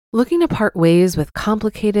Looking to part ways with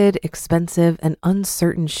complicated, expensive, and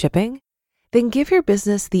uncertain shipping? Then give your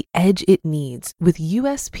business the edge it needs with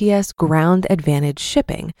USPS Ground Advantage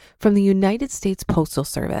shipping from the United States Postal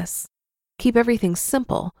Service. Keep everything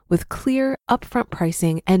simple with clear, upfront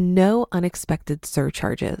pricing and no unexpected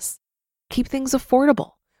surcharges. Keep things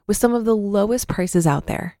affordable with some of the lowest prices out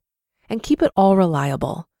there. And keep it all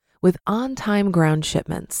reliable with on-time ground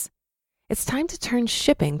shipments. It's time to turn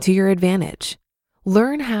shipping to your advantage.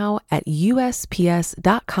 Learn how at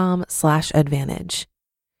USPS.com/advantage.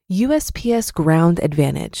 USPS Ground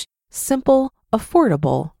Advantage. Simple,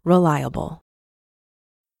 affordable, reliable.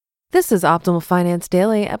 This is Optimal Finance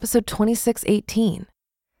Daily, episode 2618.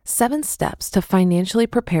 7 Steps to Financially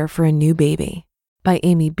Prepare for a New Baby by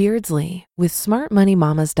Amy Beardsley with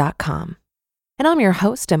SmartMoneyMamas.com. And I'm your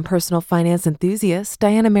host and personal finance enthusiast,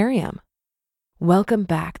 Diana Merriam. Welcome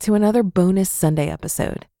back to another bonus Sunday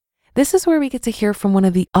episode. This is where we get to hear from one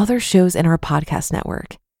of the other shows in our podcast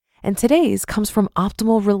network. And today's comes from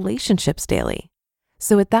Optimal Relationships Daily.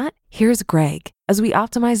 So with that, here's Greg as we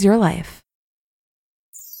optimize your life.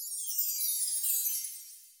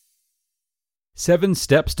 7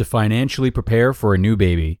 Steps to Financially Prepare for a New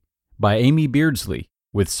Baby by Amy Beardsley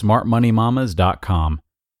with SmartMoneyMamas.com.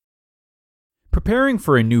 Preparing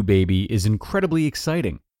for a new baby is incredibly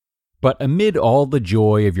exciting. But amid all the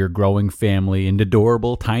joy of your growing family and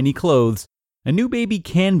adorable tiny clothes, a new baby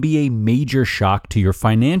can be a major shock to your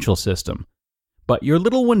financial system. But your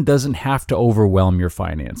little one doesn't have to overwhelm your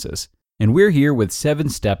finances, and we're here with 7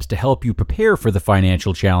 steps to help you prepare for the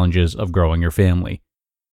financial challenges of growing your family.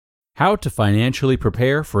 How to financially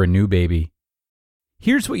prepare for a new baby.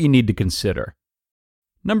 Here's what you need to consider.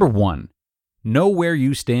 Number 1, know where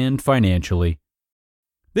you stand financially.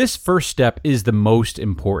 This first step is the most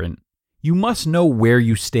important. You must know where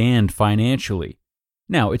you stand financially.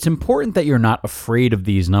 Now, it's important that you're not afraid of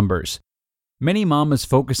these numbers. Many mamas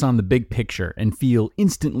focus on the big picture and feel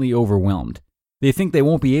instantly overwhelmed. They think they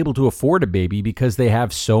won't be able to afford a baby because they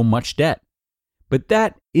have so much debt. But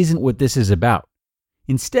that isn't what this is about.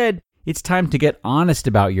 Instead, it's time to get honest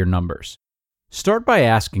about your numbers. Start by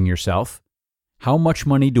asking yourself, how much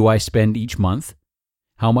money do I spend each month?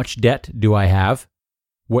 How much debt do I have?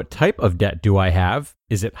 What type of debt do I have?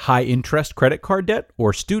 Is it high-interest credit card debt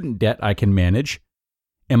or student debt I can manage?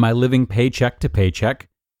 Am I living paycheck to paycheck?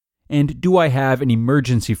 And do I have an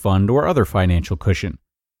emergency fund or other financial cushion?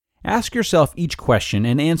 Ask yourself each question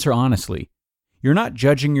and answer honestly. You're not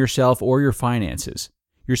judging yourself or your finances.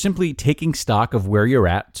 You're simply taking stock of where you're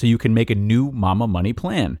at so you can make a new mama money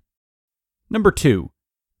plan. Number 2,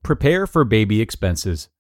 prepare for baby expenses.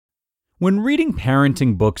 When reading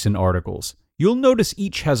parenting books and articles, you'll notice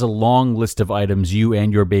each has a long list of items you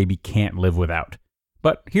and your baby can't live without.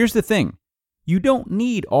 But here's the thing, you don't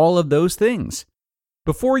need all of those things.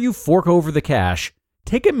 Before you fork over the cash,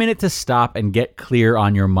 take a minute to stop and get clear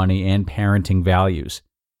on your money and parenting values.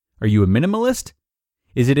 Are you a minimalist?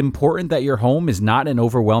 Is it important that your home is not an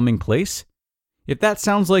overwhelming place? If that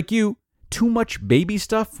sounds like you, too much baby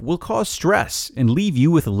stuff will cause stress and leave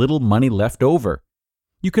you with little money left over.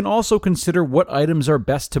 You can also consider what items are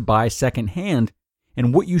best to buy secondhand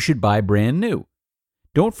and what you should buy brand new.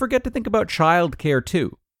 Don't forget to think about childcare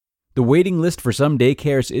too. The waiting list for some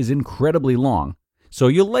daycares is incredibly long, so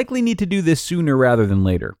you'll likely need to do this sooner rather than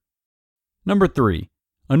later. Number 3,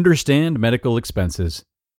 understand medical expenses.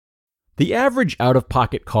 The average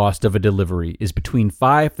out-of-pocket cost of a delivery is between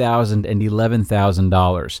 $5,000 and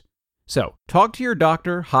 $11,000. So, talk to your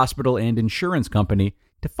doctor, hospital, and insurance company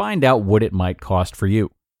to find out what it might cost for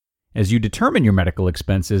you. As you determine your medical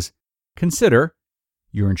expenses, consider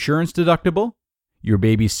your insurance deductible, your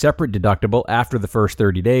baby's separate deductible after the first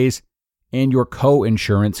 30 days, and your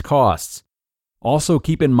co-insurance costs. Also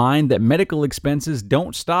keep in mind that medical expenses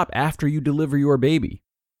don't stop after you deliver your baby.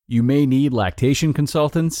 You may need lactation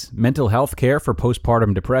consultants, mental health care for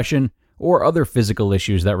postpartum depression, or other physical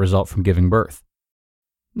issues that result from giving birth.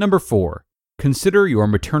 Number 4, consider your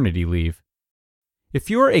maternity leave. If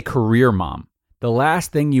you're a career mom, the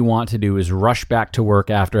last thing you want to do is rush back to work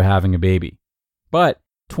after having a baby. But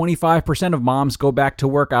 25% of moms go back to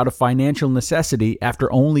work out of financial necessity after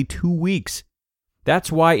only 2 weeks. That's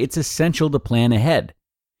why it's essential to plan ahead.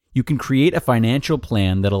 You can create a financial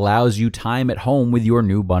plan that allows you time at home with your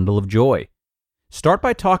new bundle of joy. Start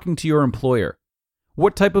by talking to your employer.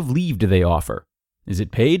 What type of leave do they offer? Is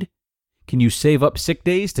it paid? Can you save up sick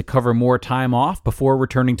days to cover more time off before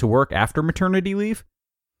returning to work after maternity leave?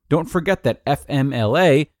 Don't forget that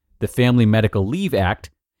FMLA, the Family Medical Leave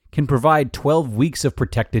Act, can provide 12 weeks of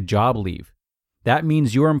protected job leave. That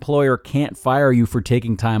means your employer can't fire you for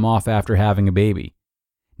taking time off after having a baby.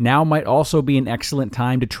 Now might also be an excellent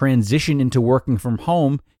time to transition into working from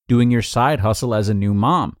home, doing your side hustle as a new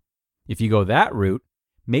mom. If you go that route,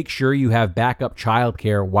 make sure you have backup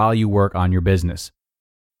childcare while you work on your business.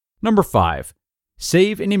 Number 5,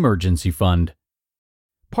 save an emergency fund.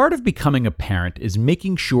 Part of becoming a parent is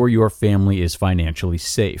making sure your family is financially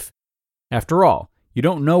safe. After all, you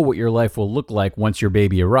don't know what your life will look like once your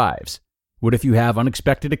baby arrives. What if you have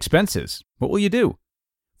unexpected expenses? What will you do?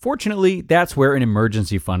 Fortunately, that's where an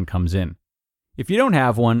emergency fund comes in. If you don't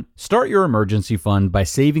have one, start your emergency fund by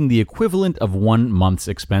saving the equivalent of 1 month's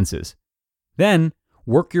expenses. Then,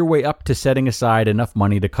 work your way up to setting aside enough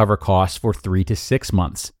money to cover costs for 3 to 6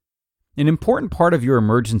 months. An important part of your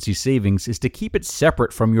emergency savings is to keep it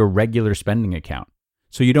separate from your regular spending account,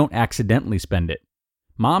 so you don't accidentally spend it.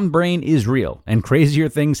 Mom brain is real, and crazier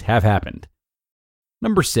things have happened.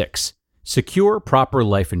 Number 6, secure proper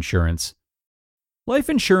life insurance.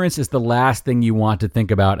 Life insurance is the last thing you want to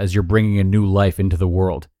think about as you're bringing a new life into the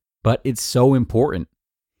world, but it's so important.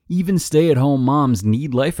 Even stay-at-home moms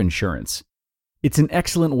need life insurance. It's an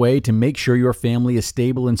excellent way to make sure your family is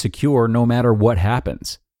stable and secure no matter what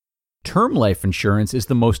happens. Term life insurance is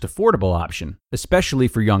the most affordable option, especially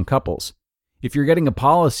for young couples. If you're getting a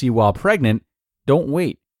policy while pregnant, don't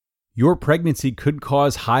wait. Your pregnancy could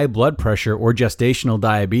cause high blood pressure or gestational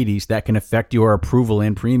diabetes that can affect your approval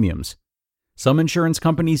and premiums. Some insurance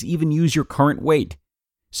companies even use your current weight.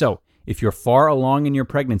 So, if you're far along in your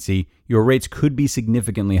pregnancy, your rates could be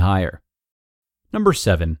significantly higher. Number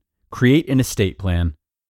 7, create an estate plan.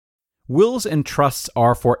 Wills and trusts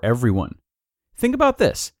are for everyone. Think about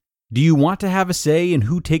this. Do you want to have a say in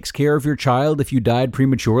who takes care of your child if you died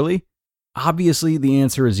prematurely? Obviously, the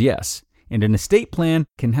answer is yes, and an estate plan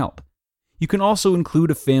can help. You can also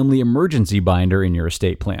include a family emergency binder in your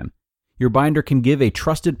estate plan. Your binder can give a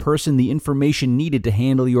trusted person the information needed to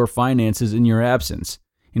handle your finances in your absence,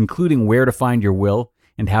 including where to find your will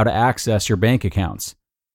and how to access your bank accounts.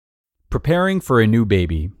 Preparing for a new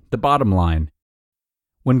baby, the bottom line.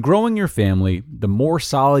 When growing your family, the more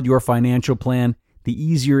solid your financial plan, the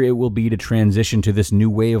easier it will be to transition to this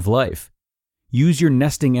new way of life. Use your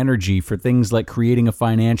nesting energy for things like creating a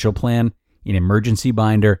financial plan, an emergency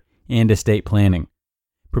binder, and estate planning.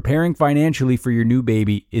 Preparing financially for your new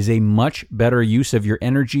baby is a much better use of your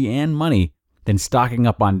energy and money than stocking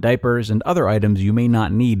up on diapers and other items you may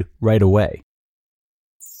not need right away.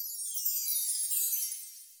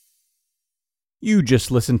 You just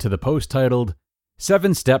listened to the post titled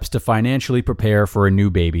 7 Steps to Financially Prepare for a New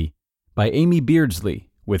Baby by Amy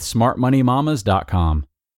Beardsley with smartmoneymamas.com.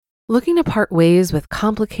 Looking to part ways with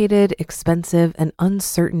complicated, expensive, and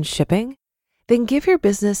uncertain shipping? Then give your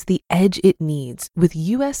business the edge it needs with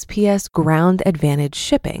USPS Ground Advantage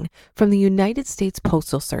shipping from the United States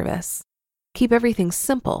Postal Service. Keep everything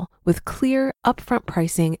simple with clear, upfront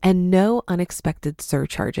pricing and no unexpected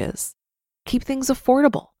surcharges. Keep things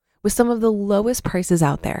affordable with some of the lowest prices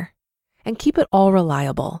out there. And keep it all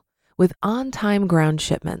reliable with on-time ground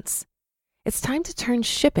shipments. It's time to turn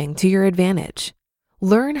shipping to your advantage.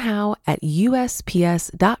 Learn how at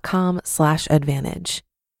USPS.com/advantage.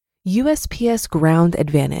 USPS Ground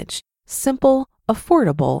Advantage. Simple,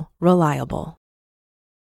 affordable, reliable.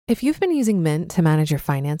 If you've been using Mint to manage your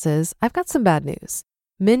finances, I've got some bad news.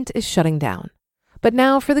 Mint is shutting down. But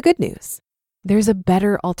now for the good news. There's a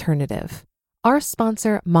better alternative. Our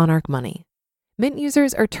sponsor, Monarch Money. Mint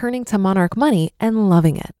users are turning to Monarch Money and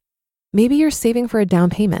loving it. Maybe you're saving for a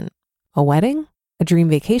down payment, a wedding, a dream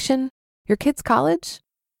vacation, your kids' college.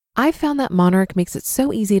 I found that Monarch makes it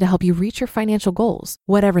so easy to help you reach your financial goals,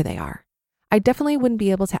 whatever they are. I definitely wouldn't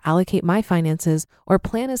be able to allocate my finances or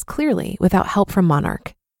plan as clearly without help from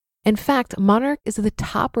Monarch. In fact, Monarch is the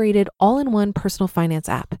top-rated all-in-one personal finance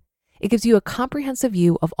app. It gives you a comprehensive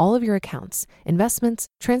view of all of your accounts, investments,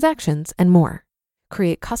 transactions, and more.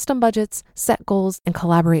 Create custom budgets, set goals, and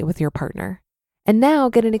collaborate with your partner. And now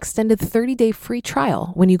get an extended 30-day free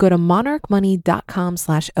trial when you go to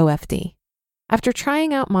monarchmoney.com/OFD. After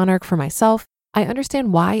trying out Monarch for myself, I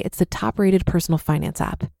understand why it's the top-rated personal finance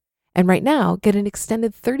app. And right now, get an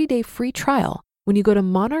extended 30-day free trial when you go to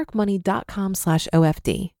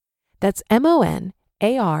monarchmoney.com/OFD. That's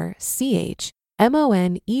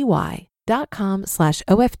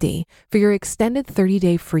monarchmoney.com/OFD for your extended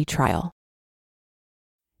 30-day free trial.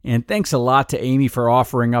 And thanks a lot to Amy for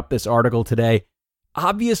offering up this article today.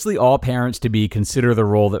 Obviously, all parents-to-be consider the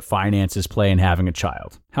role that finances play in having a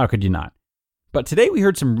child. How could you not? But today we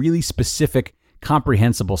heard some really specific,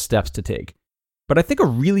 comprehensible steps to take. But I think a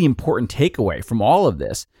really important takeaway from all of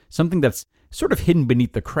this, something that's sort of hidden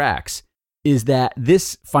beneath the cracks, is that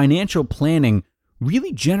this financial planning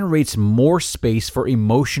really generates more space for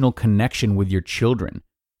emotional connection with your children.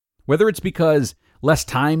 Whether it's because less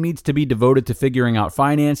time needs to be devoted to figuring out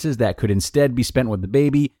finances that could instead be spent with the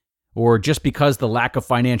baby, or just because the lack of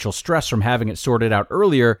financial stress from having it sorted out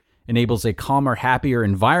earlier enables a calmer, happier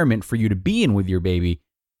environment for you to be in with your baby,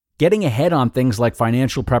 getting ahead on things like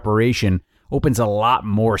financial preparation opens a lot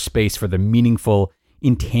more space for the meaningful,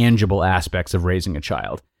 intangible aspects of raising a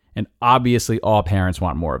child. And obviously, all parents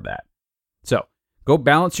want more of that. So, go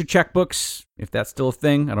balance your checkbooks, if that's still a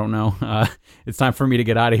thing. I don't know. It's time for me to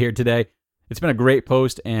get out of here today. It's been a great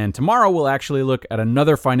post, and tomorrow we'll actually look at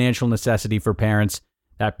another financial necessity for parents,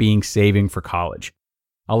 that being saving for college.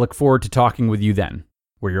 I'll look forward to talking with you then,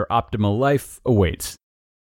 where your optimal life awaits.